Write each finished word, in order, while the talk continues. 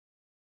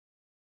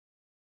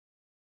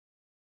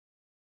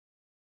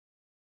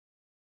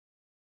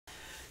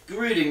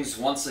Greetings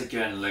once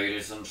again,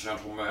 ladies and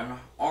gentlemen.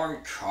 I'm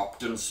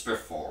Captain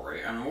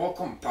Spiffori, and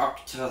welcome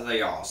back to the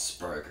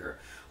Asperger,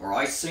 where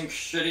I sink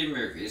shitty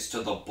movies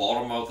to the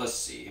bottom of the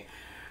sea.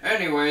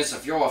 Anyways,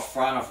 if you're a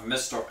fan of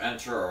Mr.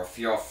 Enter, or if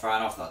you're a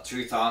fan of the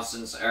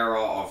 2000s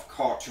era of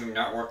Cartoon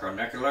Network or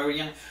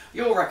Nickelodeon,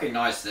 you'll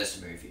recognize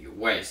this movie,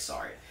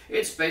 Wayside.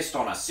 It's based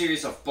on a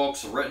series of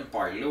books written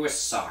by Louis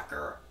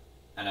Sachar,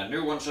 and a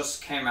new one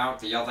just came out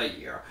the other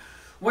year.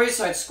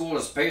 Wayside School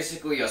is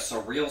basically a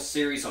surreal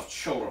series of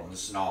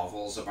children's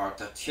novels about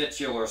the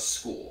titular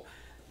school.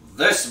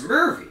 This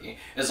movie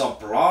is a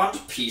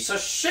blonde piece of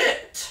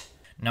shit!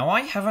 Now,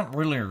 I haven't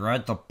really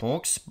read the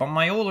books, but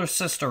my older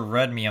sister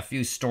read me a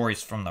few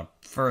stories from the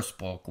first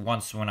book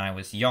once when I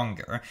was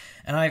younger,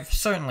 and I've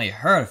certainly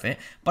heard of it,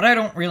 but I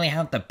don't really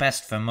have the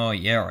best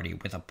familiarity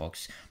with the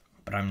books.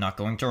 But I'm not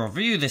going to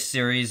review this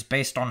series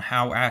based on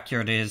how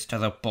accurate it is to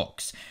the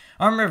books.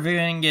 I'm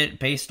reviewing it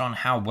based on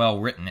how well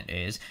written it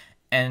is,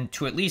 and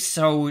to at least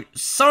show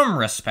some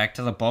respect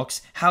to the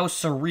books, how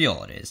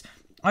surreal it is.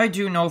 I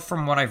do know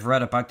from what I've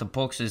read about the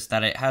books is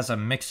that it has a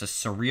mix of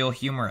surreal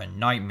humor and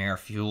nightmare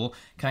fuel,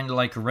 kinda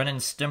like Ren and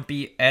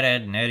Stimpy, Ed,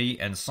 Edd n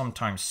Eddy, and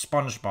sometimes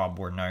SpongeBob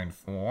were known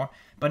for,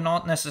 but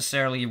not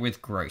necessarily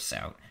with gross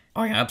out.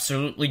 I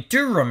absolutely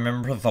do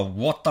remember the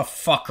what the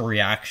fuck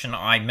reaction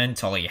I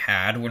mentally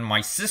had when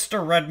my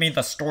sister read me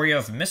the story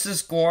of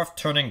Mrs. Gorf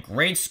turning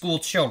grade school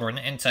children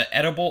into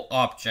edible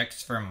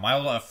objects for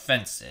mild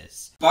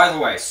offenses. By the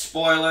way,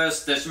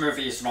 spoilers, this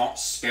movie is not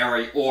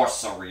scary or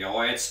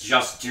surreal, it's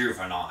just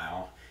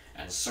juvenile.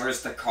 And so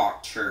is the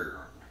cartoon.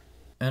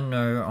 And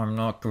no, I'm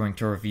not going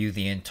to review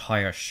the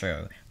entire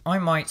show. I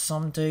might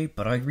someday,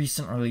 but I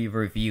recently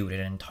reviewed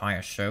an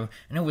entire show,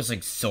 and it was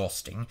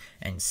exhausting,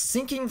 and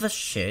sinking the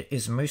shit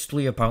is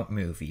mostly about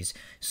movies,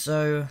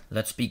 so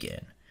let's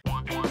begin.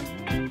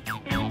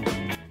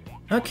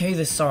 Okay,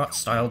 this art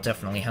style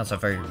definitely has a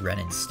very Ren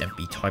and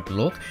Stimpy type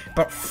look,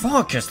 but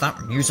fuck, is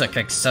that music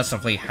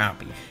excessively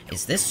happy?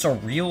 Is this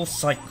surreal,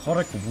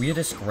 psychotic,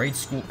 weirdest grade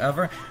school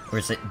ever, or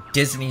is it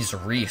Disney's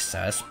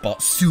Recess,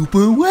 but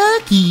super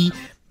wacky?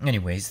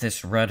 Anyways,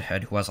 this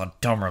redhead who has a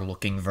dumber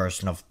looking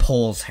version of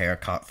Paul's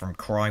haircut from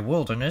Cry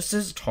Wilderness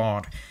is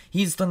Todd.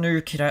 He's the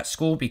new kid at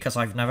school because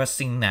I've never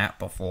seen that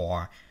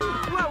before.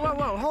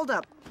 Whoa, hold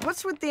up.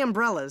 What's with the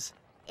umbrellas?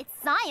 It's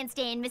science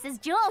day in Mrs.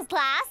 Jewell's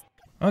class.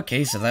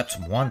 Okay, so that's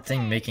one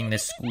thing making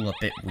this school a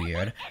bit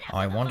weird.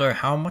 I wonder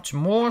how much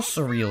more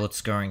surreal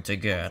it's going to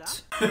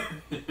get.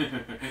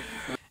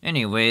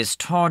 Anyways,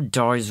 Todd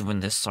dies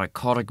when this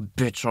psychotic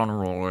bitch on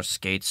roller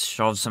skates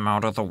shoves him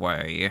out of the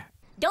way.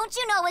 Don't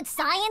you know it's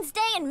science day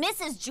in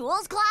Mrs.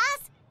 Jewell's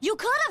class? You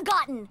could have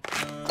gotten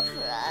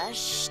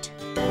crushed.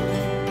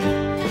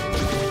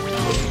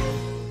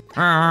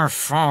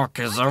 Fuck,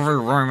 is every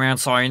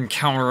romance I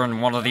encounter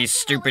in one of these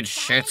stupid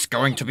shits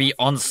going to be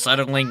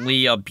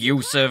unsettlingly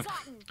abusive?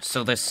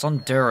 So this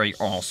tsundere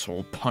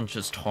asshole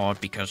punches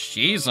Todd because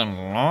she's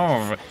in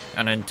love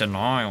and in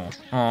denial.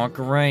 Aw,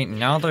 great,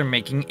 now they're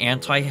making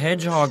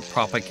anti-hedgehog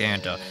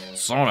propaganda.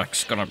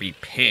 Sonic's gonna be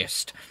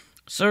pissed.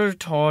 So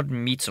Todd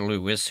meets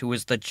Louis, who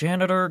is the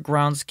janitor,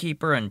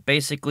 groundskeeper, and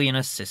basically an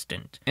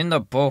assistant. In the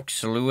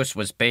books, Louis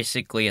was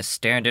basically a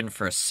stand-in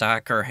for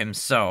Sachar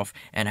himself,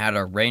 and had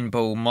a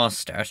rainbow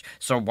mustache,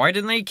 so why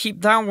didn't they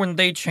keep that when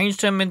they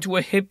changed him into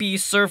a hippie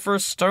surfer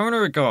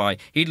stoner guy?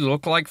 He'd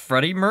look like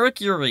Freddie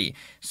Mercury.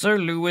 So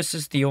Louis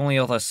is the only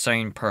other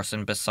sane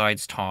person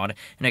besides Todd,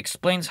 and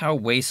explains how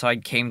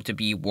Wayside came to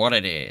be what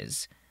it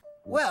is.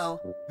 Well,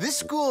 this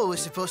school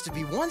was supposed to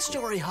be 1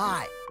 story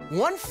high,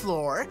 1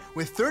 floor,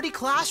 with 30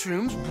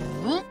 classrooms,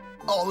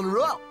 all in a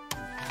row.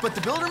 But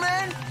the builder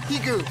man, he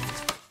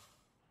goofed.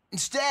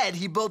 Instead,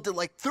 he built it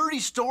like 30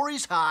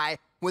 stories high,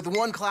 with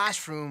 1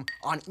 classroom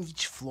on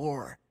each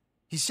floor.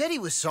 He said he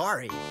was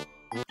sorry.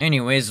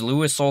 Anyways,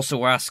 Louis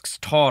also asks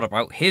Todd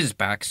about his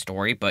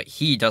backstory, but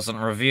he doesn't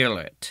reveal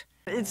it.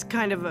 It's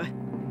kind of a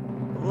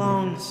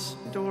long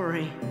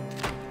story.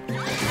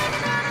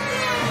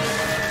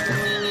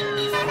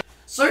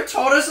 So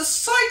Todd is a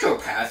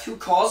psychopath who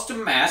caused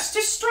mass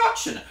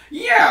destruction.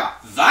 Yeah,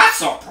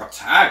 that's a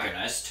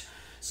protagonist.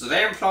 So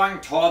they're implying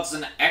Todd's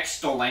an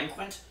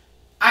ex-delinquent?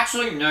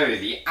 Actually, no,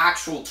 the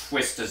actual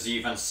twist is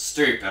even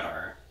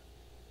stupider.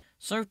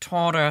 So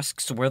Todd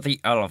asks where the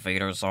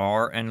elevators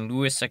are, and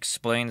Louis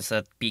explains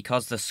that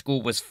because the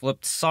school was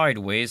flipped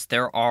sideways,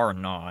 there are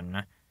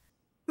none.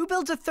 Who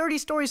builds a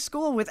 30-story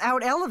school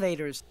without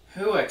elevators?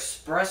 Who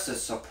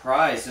expresses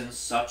surprise in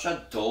such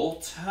a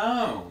dull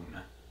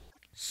tone?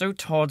 So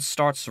Todd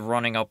starts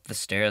running up the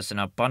stairs in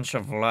a bunch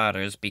of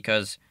ladders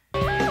because...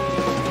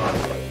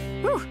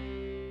 Whew.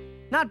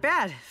 Not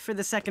bad for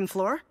the 2nd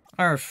floor.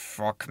 Oh,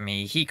 fuck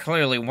me. He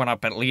clearly went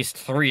up at least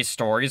 3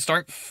 stories.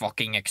 Don't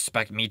fucking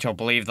expect me to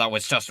believe that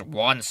was just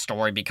 1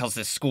 story because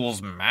this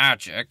school's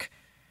magic.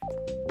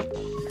 Do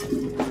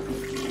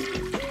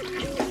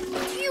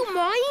you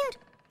mind?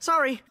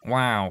 Sorry.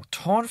 Wow,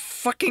 Todd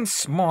fucking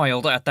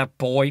smiled at that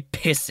boy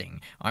pissing.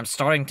 I'm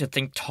starting to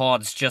think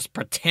Todd's just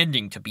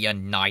pretending to be a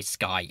nice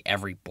guy,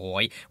 every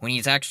boy, when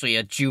he's actually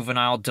a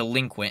juvenile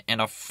delinquent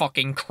and a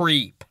fucking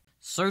creep.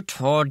 So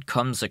Todd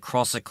comes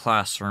across a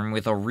classroom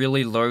with a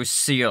really low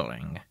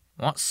ceiling.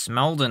 What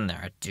smelled in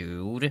there,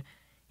 dude?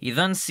 He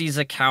then sees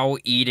a cow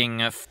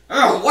eating a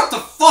Oh, what the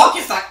fuck?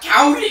 Is that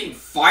cow eating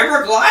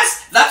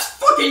fiberglass? That's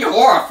fucking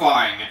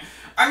horrifying!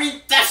 I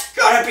mean, that's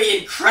gotta be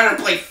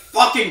incredibly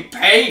fucking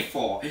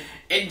painful!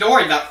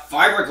 Ignoring that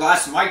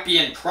fiberglass might be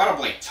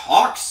incredibly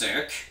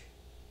toxic.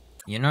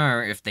 You know,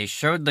 if they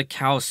showed the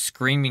cow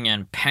screaming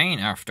in pain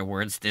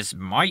afterwards, this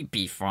might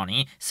be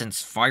funny,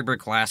 since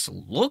fiberglass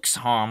looks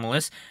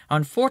harmless.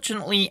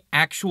 Unfortunately,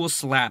 actual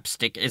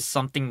slapstick is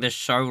something the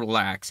show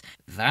lacks.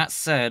 That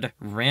said,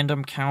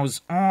 random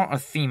cows are a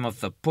theme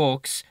of the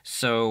books,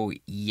 so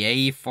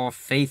yay for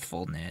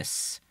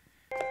faithfulness.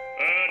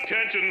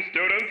 Attention,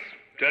 students.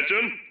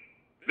 Attention.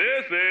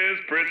 This is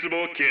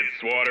Principal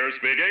Kidswatter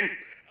speaking.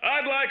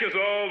 I'd like us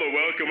all to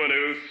welcome a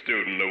new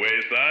student to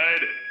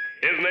Wayside.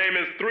 His name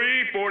is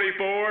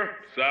 344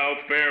 South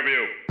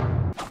Fairview.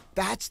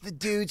 That's the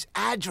dude's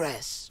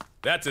address.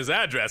 That's his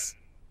address.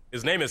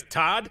 His name is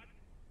Todd?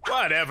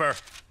 Whatever.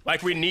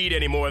 Like we need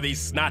any more of these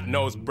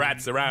snot-nosed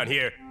brats around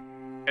here.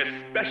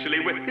 Especially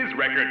with his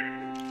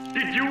record.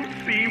 Did you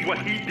see what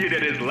he did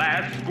at his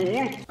last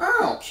school?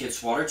 Oh,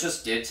 Kidswatter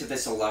just did to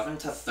this 11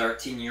 to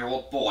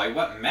 13-year-old boy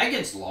what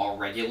Megan's Law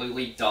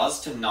regularly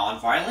does to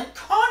non-violent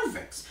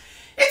convicts.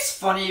 It's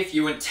funny if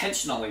you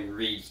intentionally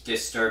read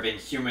disturbing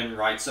human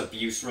rights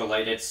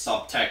abuse-related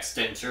subtext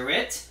into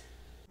it.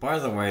 By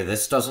the way,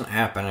 this doesn't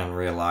happen in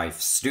real life.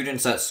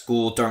 Students at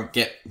school don't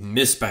get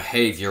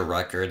misbehavior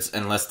records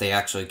unless they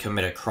actually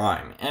commit a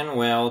crime. And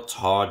well,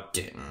 Todd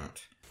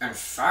didn't. In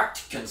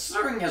fact,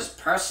 considering his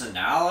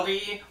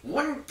personality,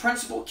 wouldn't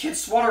Principal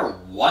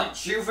Kidswatter want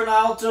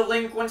juvenile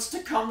delinquents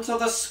to come to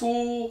the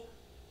school?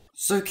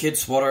 So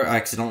Kidswatter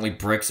accidentally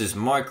breaks his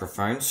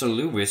microphone, so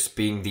Louis,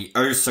 being the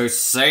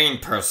oh-so-sane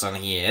person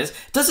he is,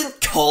 doesn't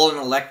call an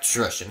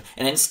electrician,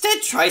 and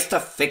instead tries to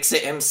fix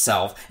it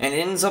himself, and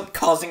ends up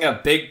causing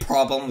a big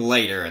problem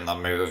later in the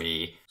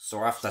movie.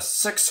 So after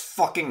 6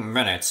 fucking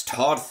minutes,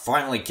 Todd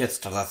finally gets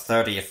to the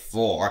 30th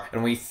floor,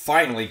 and we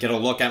finally get a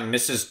look at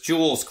Mrs.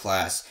 Jewls'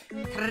 class.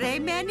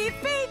 Très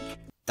magnifique!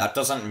 That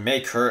doesn't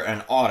make her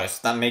an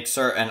artist, that makes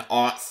her an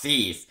art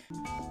thief.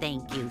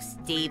 Thank you,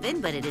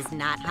 Steven, but it is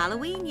not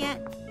Halloween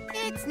yet.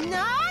 It's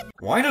not?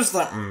 Why does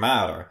that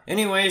matter?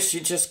 Anyway,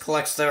 she just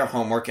collects their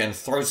homework and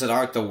throws it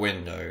out the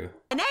window.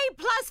 An A+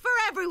 for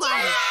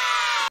everyone!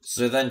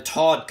 So then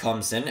Todd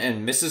comes in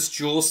and Mrs.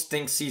 Jewls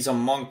thinks he's a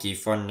monkey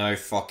for no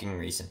fucking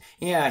reason.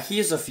 Yeah,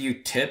 here's a few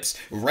tips.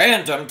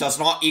 Random does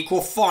not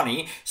equal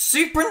funny,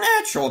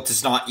 supernatural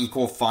does not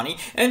equal funny,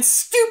 and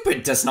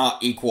stupid does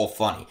not equal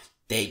funny.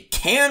 They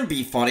can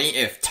be funny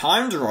if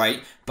timed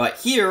right, but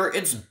here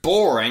it's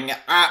boring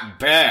at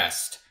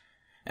best.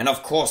 And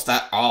of course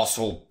that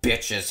arsehole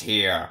bitch is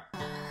here.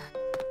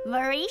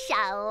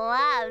 Marisha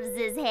loves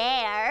his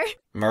hair.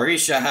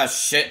 Marisha has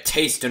shit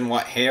taste in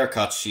what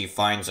haircuts she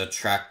finds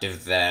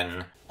attractive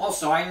then.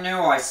 Also, I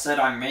know I said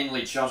I'm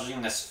mainly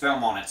judging this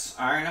film on its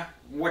own,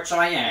 which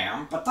I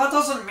am, but that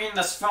doesn't mean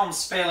this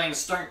film's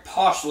failings don't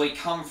partially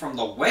come from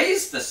the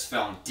ways this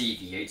film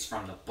deviates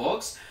from the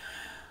books.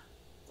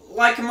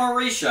 Like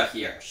Marisha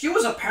here. She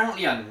was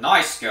apparently a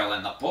nice girl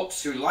in the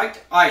books who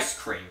liked ice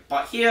cream,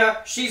 but here,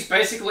 she's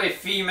basically a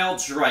female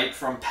Drake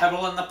from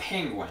Pebble and the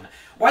Penguin.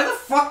 Why the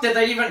fuck did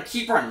they even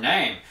keep her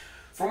name?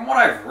 From what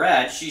I've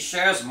read, she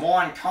shares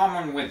more in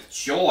common with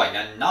Joy,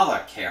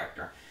 another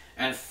character.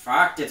 In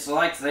fact, it's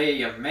like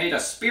they made a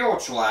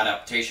spiritual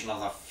adaptation of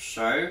the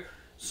show,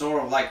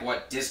 sort of like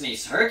what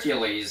Disney's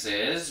Hercules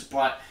is,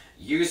 but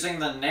using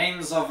the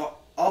names of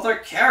other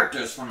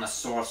characters from the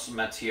source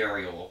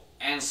material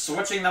and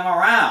switching them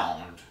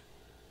around.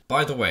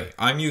 By the way,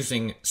 I'm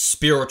using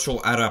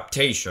spiritual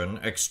adaptation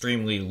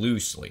extremely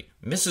loosely.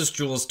 Mrs.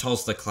 Jewls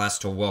tells the class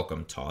to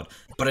welcome Todd,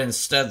 but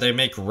instead they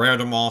make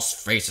random ass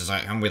faces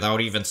at him without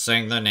even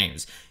saying their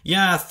names.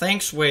 Yeah,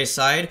 thanks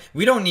Wayside,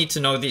 we don't need to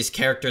know these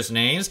characters'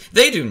 names,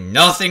 they do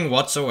nothing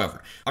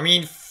whatsoever. I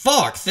mean,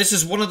 fuck, this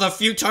is one of the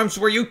few times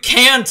where you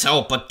can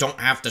tell but don't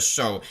have to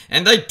show,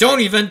 and they don't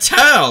even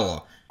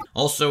tell!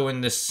 Also,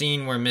 in the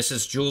scene where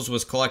Mrs. Jewls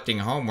was collecting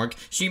homework,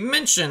 she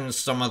mentions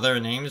some of their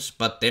names,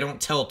 but they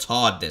don't tell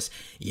Todd this.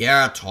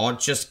 Yeah, Todd,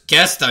 just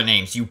guess their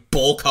names, you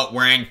bowl cut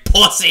wearing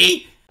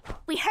pussy!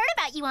 We heard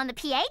about you on the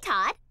PA,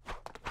 Todd.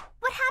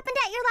 What happened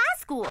at your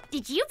last school?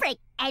 Did you break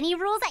any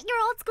rules at your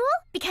old school?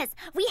 Because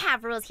we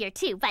have rules here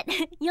too, but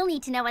you'll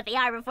need to know what they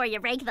are before you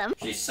break them.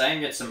 She's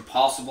saying it's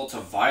impossible to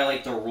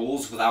violate the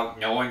rules without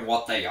knowing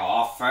what they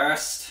are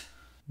first.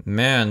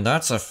 Man,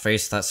 that's a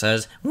face that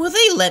says, will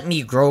they let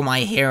me grow my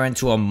hair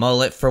into a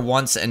mullet for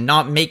once and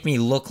not make me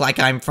look like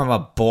I'm from a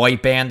boy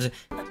band?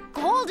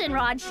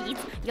 Goldenrod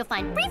sheets, you'll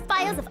find brief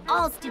bios of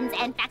all students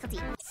and faculty.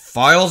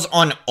 Files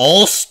on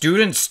all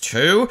students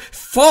too?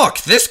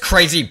 Fuck, this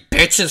crazy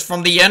bitch is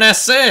from the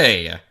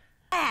NSA!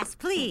 Yes,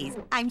 please.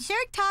 I'm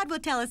sure Todd will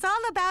tell us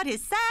all about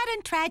his sad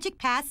and tragic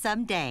past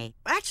someday.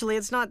 Actually,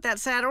 it's not that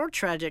sad or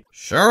tragic.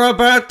 Sure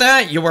about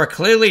that? You were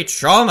clearly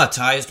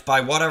traumatized by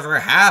whatever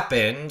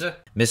happened.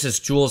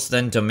 Mrs. Jules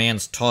then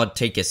demands Todd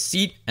take a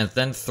seat and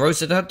then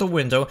throws it out the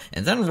window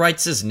and then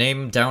writes his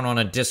name down on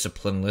a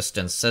discipline list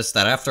and says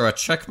that after a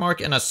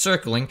checkmark and a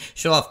circling,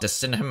 she'll have to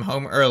send him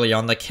home early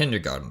on the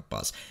kindergarten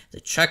bus.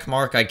 The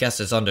checkmark, I guess,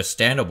 is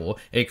understandable.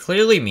 It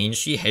clearly means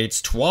she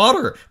hates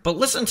twatter, but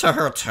listen to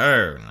her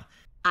tone.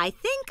 I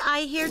think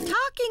I hear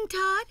talking,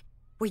 Todd.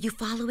 Were you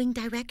following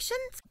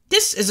directions?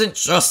 This isn't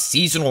just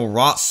seasonal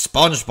rot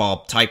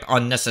SpongeBob type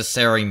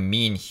unnecessary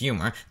mean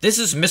humor. This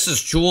is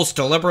Mrs. Jules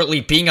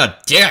deliberately being a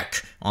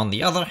dick. On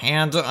the other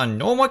hand, a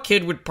normal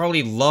kid would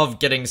probably love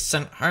getting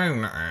sent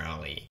home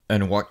early.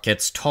 And what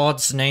gets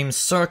Todd's name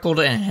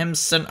circled and him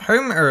sent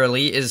home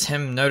early is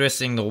him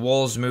noticing the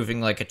walls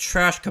moving like a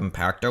trash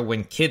compactor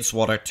when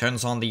Kidswatter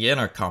turns on the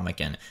intercom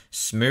again.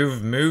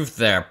 Smooth move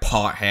there,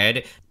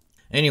 pothead.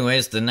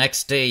 Anyways, the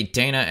next day,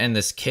 Dana and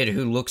this kid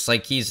who looks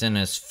like he's in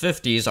his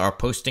 50s are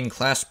posting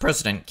class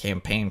president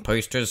campaign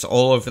posters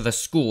all over the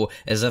school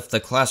as if the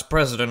class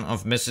president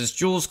of Mrs.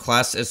 Jules'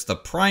 class is the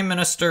prime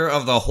minister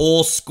of the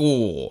whole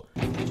school.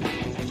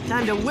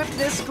 Time to whip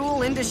this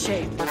school into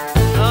shape.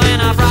 When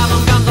a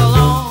problem comes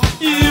along,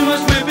 you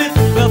must whip it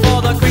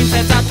before the cream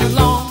sets out too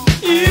long.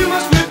 You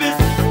must whip it.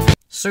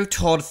 So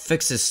Todd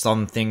fixes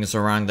some things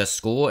around the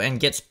school and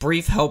gets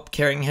brief help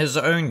carrying his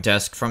own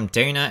desk from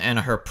Dana and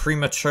her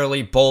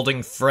prematurely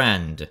balding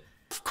friend.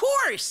 Of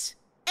course!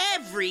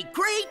 Every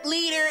great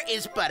leader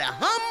is but a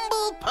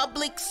humble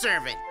public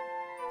servant.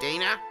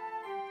 Dana?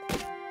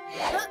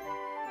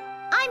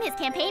 I'm his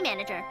campaign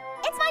manager.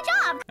 It's my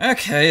job.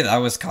 Okay, that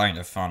was kind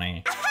of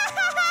funny.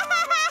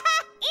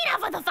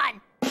 Enough with the fun.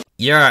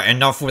 Yeah,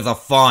 enough with the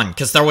fun,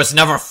 cause there was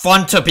never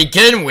fun to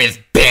begin with,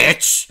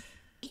 bitch!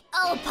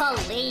 Oh,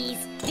 please.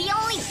 The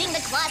only thing the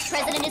class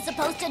president is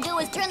supposed to do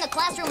is turn the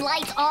classroom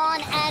lights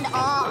on and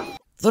off.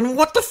 Then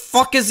what the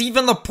fuck is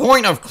even the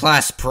point of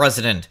class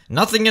president?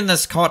 Nothing in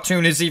this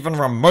cartoon is even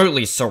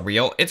remotely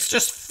surreal, it's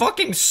just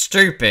fucking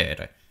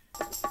stupid.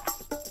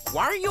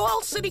 Why are you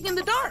all sitting in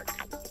the dark?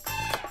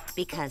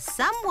 Because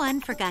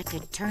someone forgot to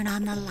turn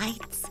on the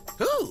lights.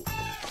 Who?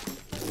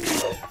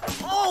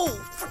 Oh,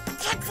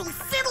 forgetful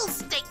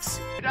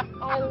fiddlesticks!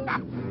 Oh,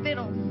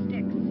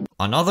 fiddlesticks.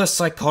 Another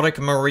psychotic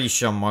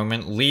Mauricia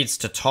moment leads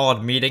to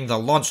Todd meeting the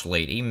lunch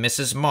lady,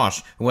 Mrs.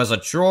 Mush, who has a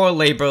drawer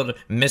labeled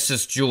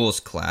Mrs.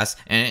 Jules' class,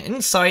 and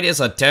inside is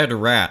a dead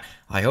rat.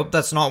 I hope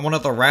that's not one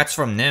of the rats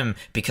from Nim,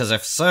 because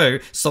if so,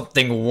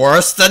 something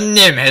worse than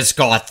Nim has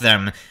got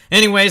them.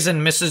 Anyways, in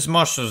Mrs.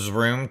 Mush's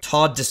room,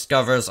 Todd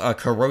discovers a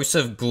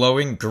corrosive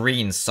glowing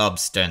green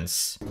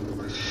substance.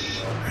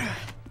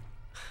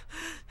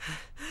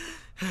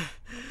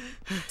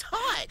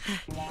 Todd,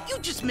 you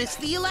just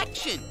missed the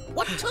election.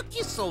 What took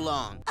you so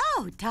long?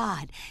 Oh,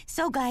 Todd,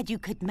 so glad you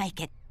could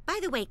make it. By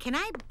the way, can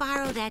I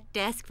borrow that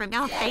desk from...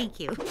 Oh, thank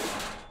you.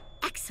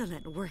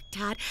 Excellent work,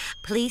 Todd.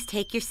 Please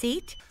take your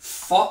seat.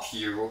 Fuck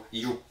you,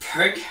 you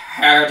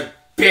pig-haired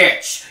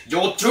bitch!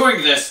 You're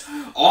doing this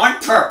on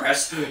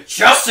purpose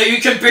just so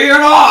you can be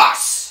an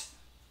ass!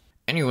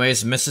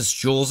 Anyways, Mrs.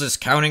 Jules is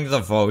counting the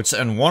votes,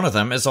 and one of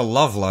them is a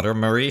love letter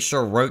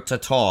Mauricia wrote to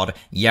Todd.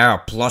 Yeah,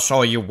 blush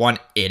all you want,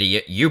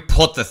 idiot. You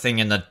put the thing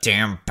in the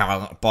damn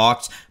ballot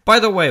box. By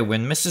the way,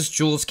 when Mrs.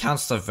 Jules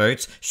counts the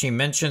votes, she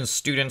mentions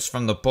students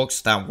from the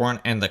books that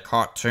weren't in the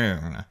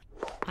cartoon.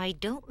 I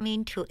don't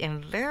mean to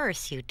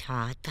embarrass you,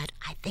 Todd, but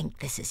I think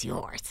this is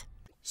yours.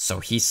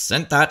 So he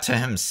sent that to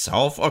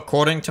himself,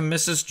 according to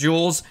Mrs.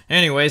 Jules?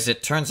 Anyways,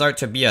 it turns out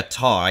to be a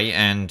tie,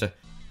 and...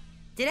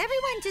 Did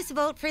everyone just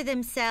vote for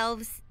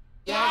themselves?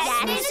 Yes,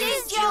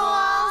 Mrs.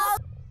 Jules.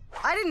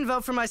 I didn't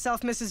vote for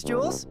myself, Mrs.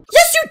 Jules.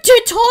 Yes, you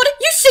did, Todd!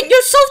 You sent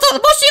yourself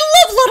that mushy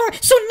love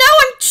letter, so now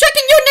I'm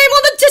checking your name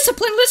on the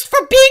discipline list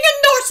for being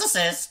a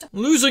narcissist!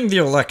 Losing the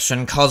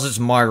election causes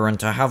Myron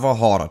to have a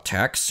heart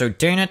attack, so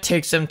Dana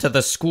takes him to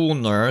the school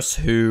nurse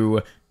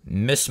who...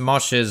 Miss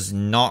Mush is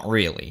not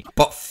really.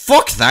 But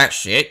fuck that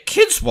shit!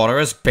 Kidswatter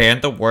has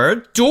banned the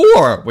word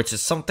door, which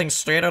is something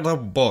straight out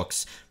of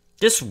books.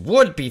 This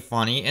would be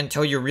funny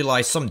until you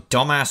realize some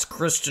dumbass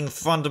Christian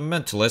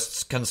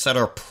fundamentalists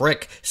consider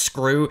prick,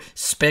 screw,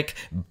 spick,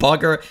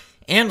 bugger,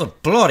 and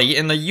bloody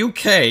in the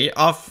UK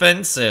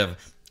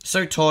offensive.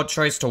 So Todd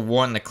tries to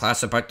warn the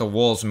class about the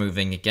walls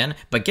moving again,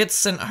 but gets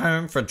sent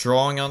home for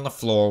drawing on the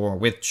floor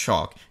with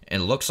chalk. It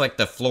looks like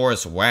the floor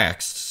is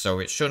waxed, so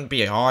it shouldn't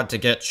be hard to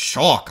get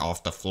chalk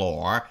off the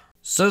floor.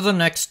 So the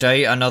next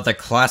day, another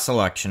class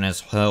election is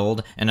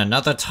held, and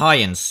another tie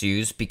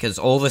ensues because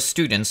all the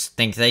students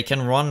think they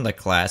can run the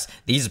class.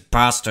 These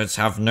bastards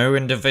have no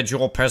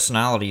individual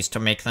personalities to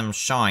make them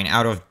shine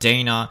out of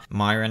Dana,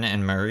 Myron,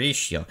 and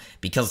Mauricia,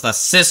 because the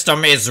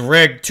system is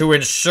rigged to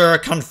ensure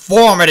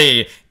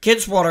conformity!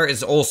 Kidswatter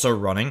is also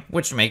running,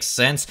 which makes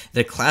sense.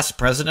 The class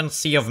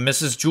presidency of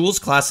Mrs. Jules'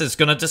 class is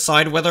gonna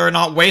decide whether or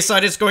not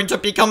Wayside is going to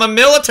become a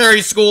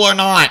military school or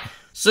not!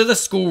 So the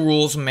school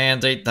rules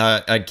mandate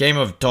that a game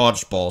of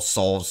dodgeball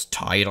solves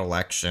tied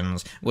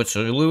elections, which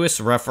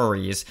Louis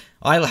referees.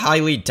 I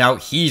highly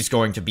doubt he's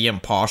going to be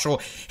impartial.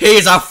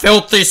 He's a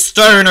filthy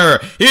stoner!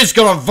 He's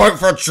gonna vote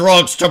for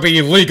drugs to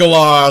be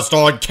legalized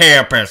on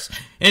campus!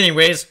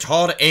 Anyways,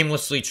 Todd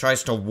aimlessly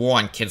tries to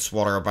warn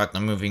Kidswatter about the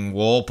moving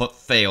wall, but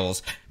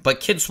fails. But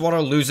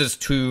Kidswatter loses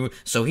too,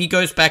 so he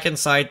goes back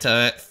inside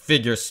to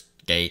figure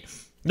skate.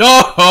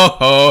 Oh ho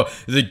ho!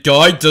 The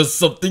guy does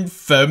something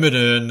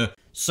feminine!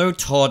 So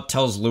Todd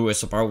tells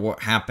Louis about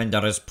what happened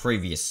at his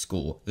previous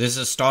school. This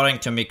is starting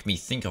to make me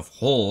think of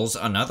Holes,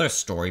 another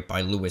story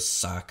by Louis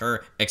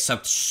Sachar,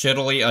 except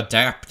shittily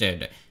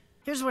adapted.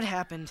 Here's what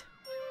happened.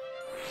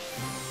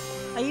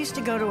 I used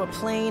to go to a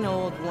plain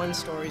old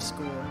one-story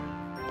school.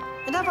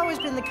 And I've always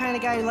been the kind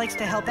of guy who likes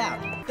to help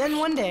out. Then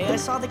one day, I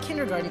saw the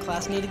kindergarten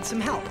class needed some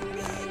help.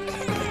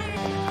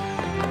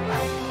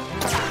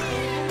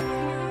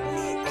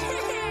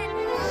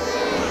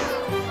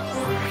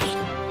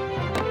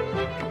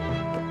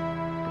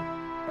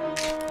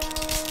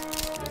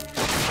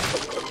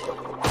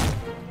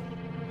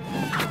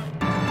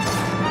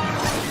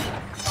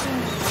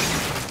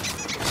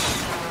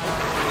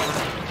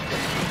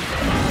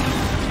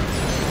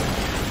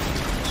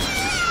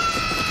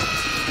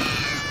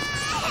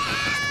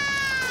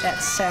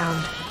 That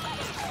sound.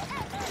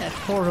 That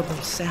horrible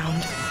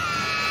sound.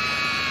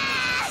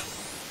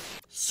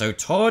 So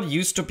Todd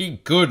used to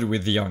be good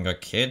with the younger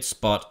kids,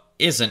 but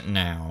isn't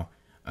now.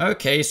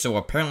 Okay, so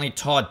apparently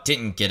Todd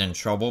didn't get in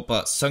trouble,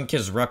 but sunk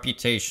his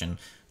reputation.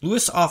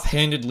 Louis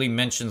offhandedly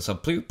mentions the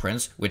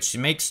blueprints, which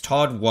makes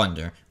Todd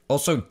wonder.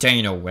 Also,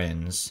 Dana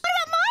wins.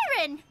 What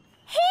about Myron?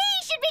 He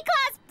should be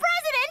class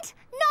president,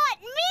 not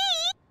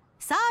me!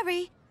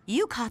 Sorry,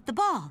 you caught the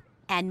ball.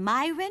 And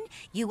Myron,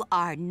 you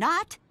are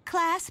not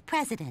class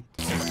president.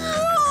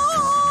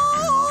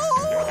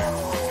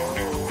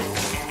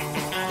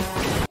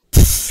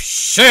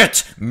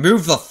 Shit!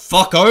 Move the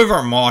fuck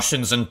over,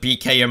 Martians in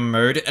BKM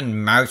mode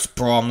and Mouse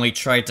Bromley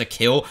tried to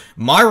kill.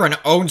 Myron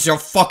owns your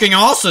fucking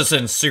asses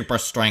in super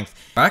strength.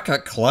 Back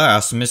at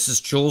class,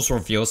 Mrs. Jules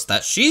reveals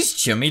that she's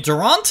Jimmy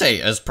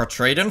Durante, as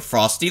portrayed in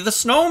Frosty the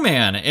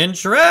Snowman, in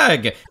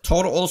drag.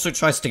 Todd also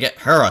tries to get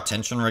her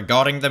attention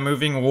regarding the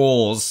moving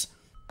walls.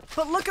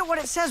 But look at what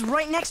it says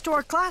right next to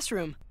our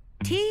classroom.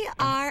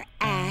 T.R.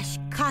 Ash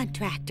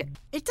Contractor.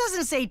 It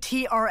doesn't say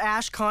T.R.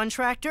 Ash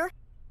Contractor.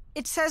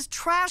 It says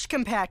Trash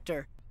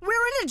Compactor. We're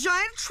in a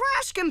giant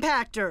trash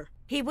compactor.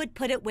 He would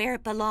put it where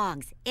it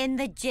belongs. In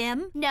the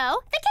gym?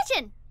 No, the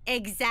kitchen.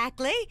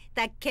 Exactly.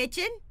 The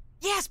kitchen?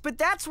 Yes, but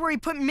that's where he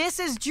put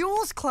Mrs.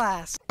 Jules'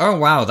 class. Oh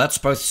wow, that's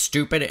both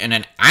stupid in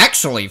an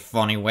actually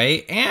funny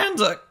way, and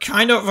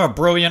kind of a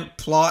brilliant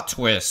plot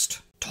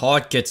twist.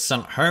 Todd gets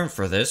sent home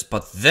for this,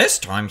 but this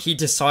time he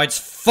decides,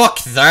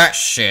 fuck that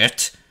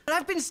shit. But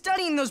I've been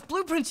studying those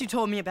blueprints you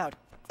told me about.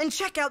 And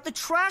check out the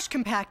trash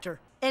compactor.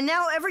 And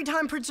now every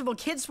time Principal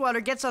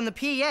Kidswatter gets on the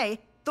PA,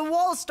 the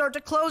walls start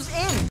to close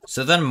in.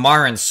 So then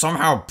Myron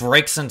somehow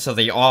breaks into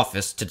the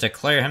office to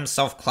declare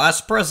himself class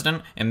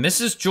president, and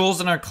Mrs. Jules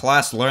and her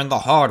class learn the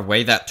hard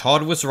way that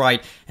Todd was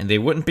right, and they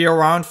wouldn't be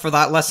around for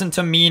that lesson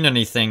to mean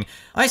anything.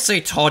 I say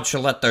Todd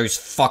should let those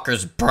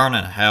fuckers burn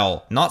in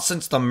hell. Not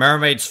since the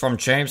mermaids from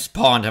James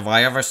Bond have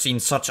I ever seen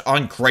such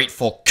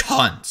ungrateful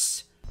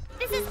cunts.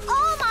 This is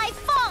all my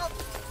fault.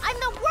 I'm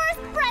the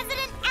worst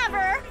president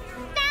ever.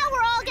 Now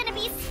we're all gonna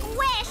be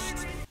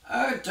squished.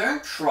 Oh,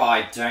 don't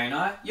cry,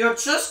 Dana. You're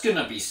just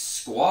gonna be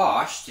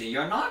squashed.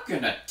 You're not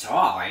gonna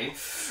die.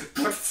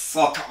 Good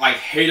fuck, I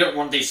hate it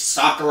when these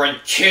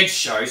saccharine kid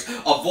shows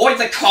avoid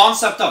the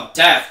concept of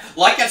death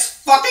like it's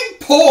fucking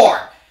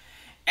porn!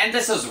 And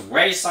this is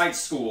Wayside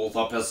School,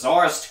 the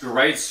bizarrest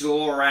grade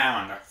school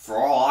around. For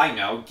all I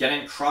know,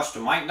 getting crushed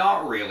might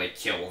not really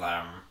kill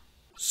them.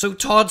 So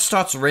Todd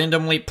starts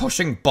randomly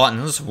pushing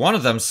buttons, one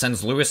of them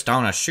sends Louis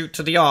down a chute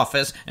to the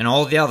office, and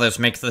all the others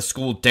make the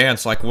school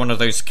dance like one of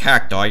those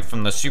cacti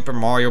from the Super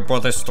Mario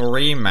Bros.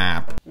 3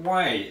 map.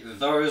 Wait,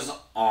 those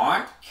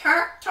aren't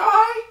cacti?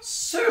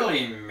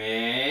 Silly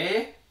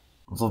me.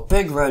 The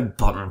big red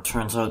button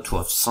turns out to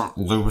have sent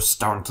Louis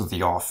down to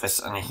the office,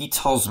 and he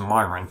tells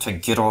Myron to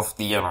get off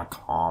the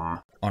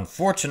intercom.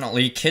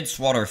 Unfortunately,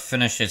 Kidswatter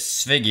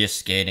finishes figure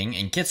skating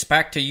and gets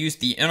back to use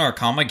the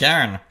intercom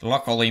again.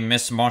 Luckily,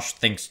 Miss Mush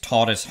thinks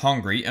Todd is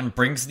hungry and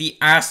brings the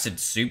acid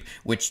soup,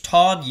 which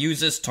Todd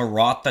uses to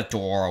rot the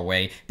door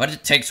away, but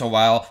it takes a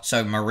while,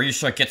 so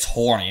Marisha gets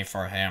horny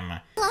for him.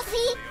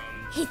 Fluffy,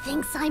 he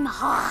thinks I'm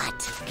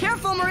hot.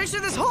 Careful, Marisha,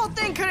 this whole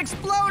thing could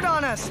explode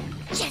on us.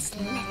 Just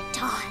let it,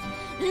 Todd.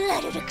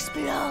 Let it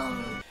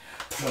explode.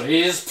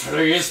 Please,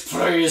 please,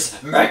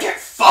 please, make it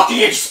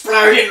fucking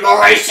explode in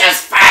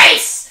Marisha's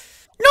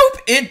face!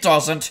 Nope, it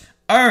doesn't.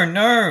 Oh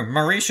no,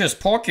 Marisha's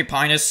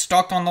porcupine is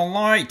stuck on the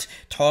light.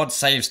 Todd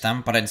saves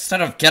them, but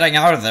instead of getting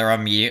out of there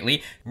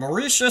immediately,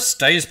 Marisha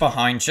stays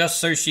behind just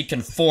so she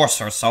can force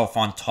herself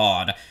on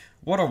Todd.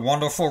 What a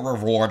wonderful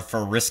reward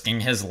for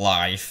risking his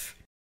life.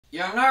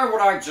 You know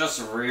what I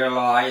just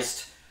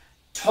realized?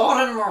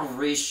 Todd and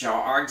Marisha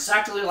are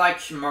exactly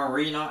like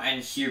Marina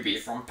and Hubie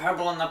from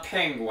Pebble and the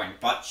Penguin,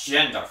 but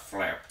gender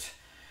flipped.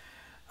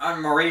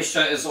 And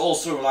Marisha is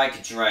also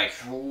like Drake.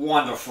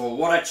 Wonderful,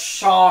 what a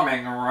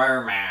charming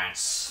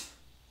romance.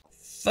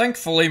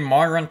 Thankfully,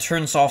 Myron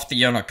turns off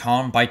the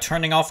intercom by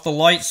turning off the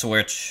light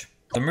switch.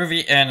 The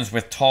movie ends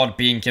with Todd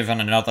being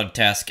given another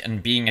desk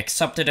and being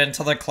accepted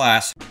into the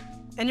class.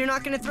 And you're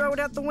not gonna throw it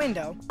out the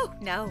window? Oh,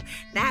 no.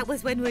 That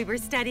was when we were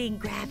studying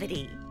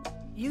gravity.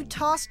 You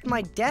tossed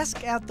my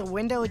desk out the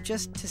window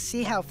just to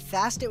see how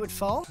fast it would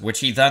fall? Which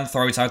he then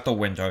throws out the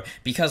window,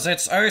 because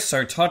it's oh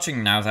so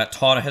touching now that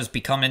Todd has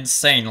become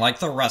insane like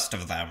the rest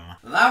of them.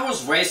 That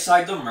was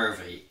Wayside the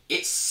movie.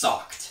 It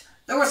sucked.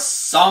 There were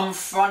some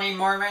funny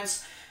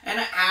moments, and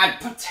it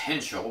had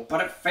potential, but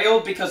it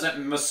failed because it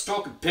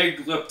mistook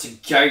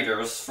big-lipped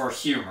gators for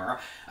humor,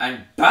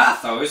 and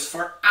bathos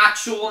for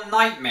actual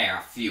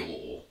nightmare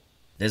fuel.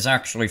 There's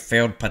actually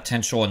failed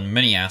potential in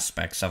many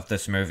aspects of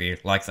this movie,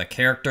 like the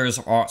characters,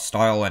 art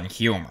style, and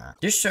humor.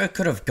 This show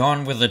could have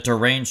gone with a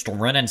deranged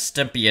Ren and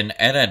Stimpy and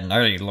Ed, Edd n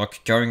Eddy look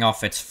going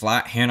off its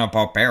flat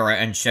Hanna-Barbera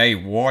and Jay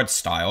Ward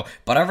style,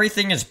 but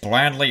everything is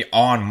blandly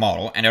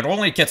on-model, and it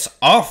only gets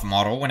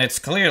off-model when it's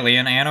clearly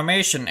an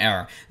animation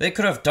error. They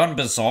could have done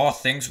bizarre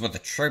things with the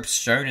tropes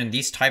shown in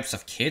these types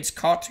of kids'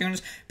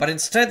 cartoons, but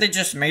instead they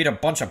just made a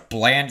bunch of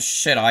bland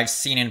shit I've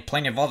seen in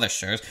plenty of other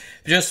shows,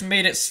 just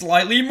made it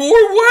slightly more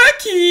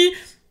wacky.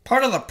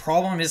 Part of the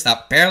problem is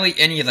that barely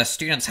any of the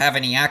students have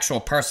any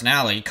actual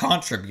personality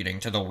contributing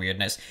to the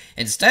weirdness.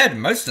 Instead,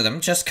 most of them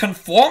just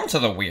conform to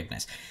the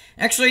weirdness.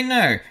 Actually,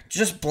 no,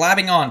 just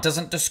blabbing on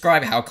doesn't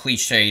describe how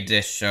cliched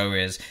this show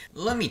is.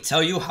 Let me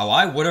tell you how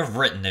I would have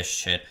written this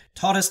shit.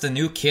 Todd is the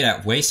new kid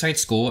at Wayside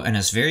School and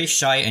is very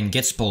shy and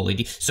gets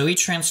bullied, so he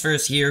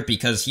transfers here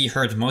because he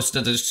heard most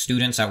of the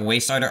students at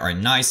Wayside are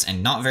nice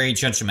and not very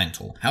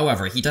judgmental.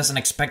 However, he doesn't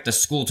expect the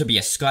school to be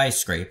a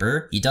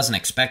skyscraper, he doesn't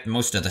expect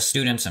most of the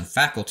students and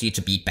faculty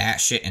to be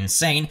batshit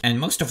insane, and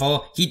most of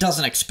all, he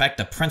doesn't expect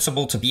the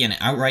principal to be an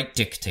outright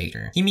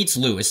dictator. He meets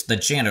Louis, the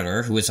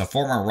janitor, who is a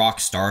former rock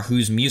star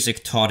whose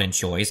music Todd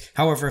enjoys.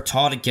 However,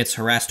 Todd gets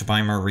harassed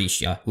by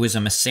Mauricia, who is a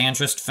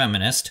misandrist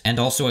feminist, and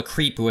also a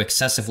creep who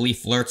excessively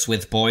flirts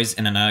with boys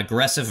in an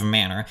aggressive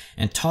manner,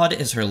 and Todd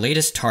is her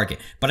latest target.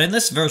 But in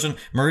this version,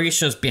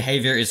 Mauricia's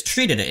behavior is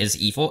treated as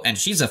evil, and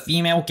she's a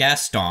female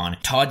Gaston.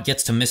 Todd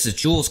gets to Mrs.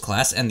 Jewell's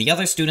class, and the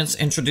other students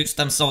introduce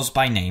themselves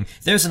by name.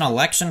 There's an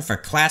election for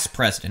class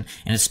president,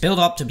 and it's built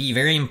up to be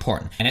very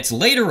important, and it's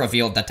later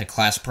revealed that the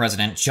class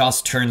president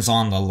just turns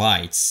on the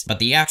lights. But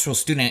the actual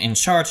student in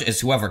charge is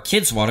whoever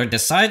Kidswatter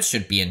decides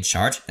should be in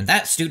charge, and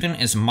that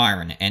student is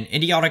Myron, an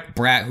idiotic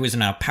brat who is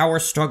in a power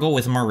struggle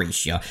with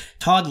Mauricia.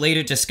 Todd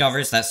later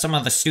discovers that some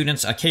of the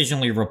students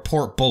occasionally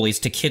report bullies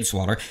to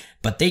Kidswatter,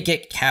 but they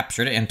get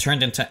captured and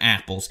turned into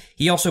apples.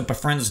 He also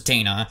befriends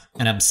Dana,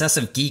 an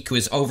obsessive geek who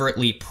is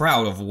overtly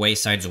proud of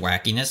Wayside's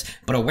wackiness,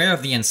 but aware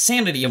of the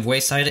insanity of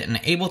Wayside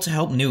and able to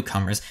help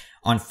newcomers.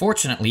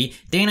 Unfortunately,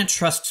 Dana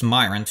trusts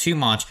Myron too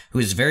much, who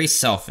is very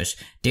selfish.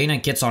 Dana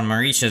gets on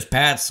Mauricia's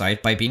bad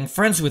side by being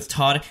friends with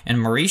Todd, and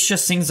Mauricia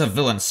sings a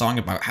villain song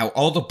about how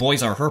all the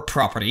boys are her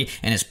property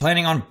and is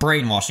planning on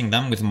brainwashing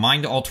them with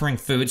mind-altering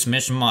foods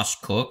Miss Mush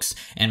cooks,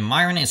 and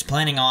Myron is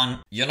planning on,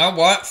 you know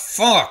what,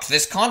 fuck,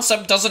 this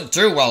concept doesn't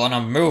do well in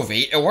a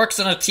movie, it works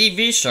in a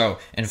TV show.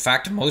 In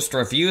fact, most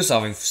reviews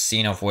I've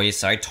seen of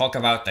Wayside talk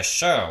about the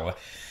show.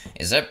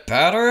 Is it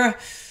better?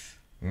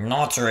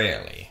 Not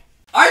really.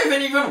 I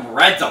haven't even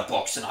read the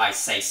books and I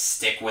say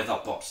stick with the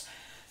books.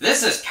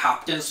 This is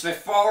Captain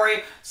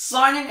Spifari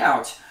signing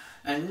out.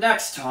 And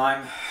next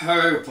time,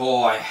 oh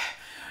boy,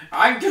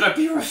 I'm gonna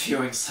be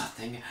reviewing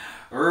something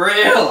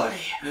really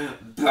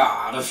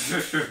bad.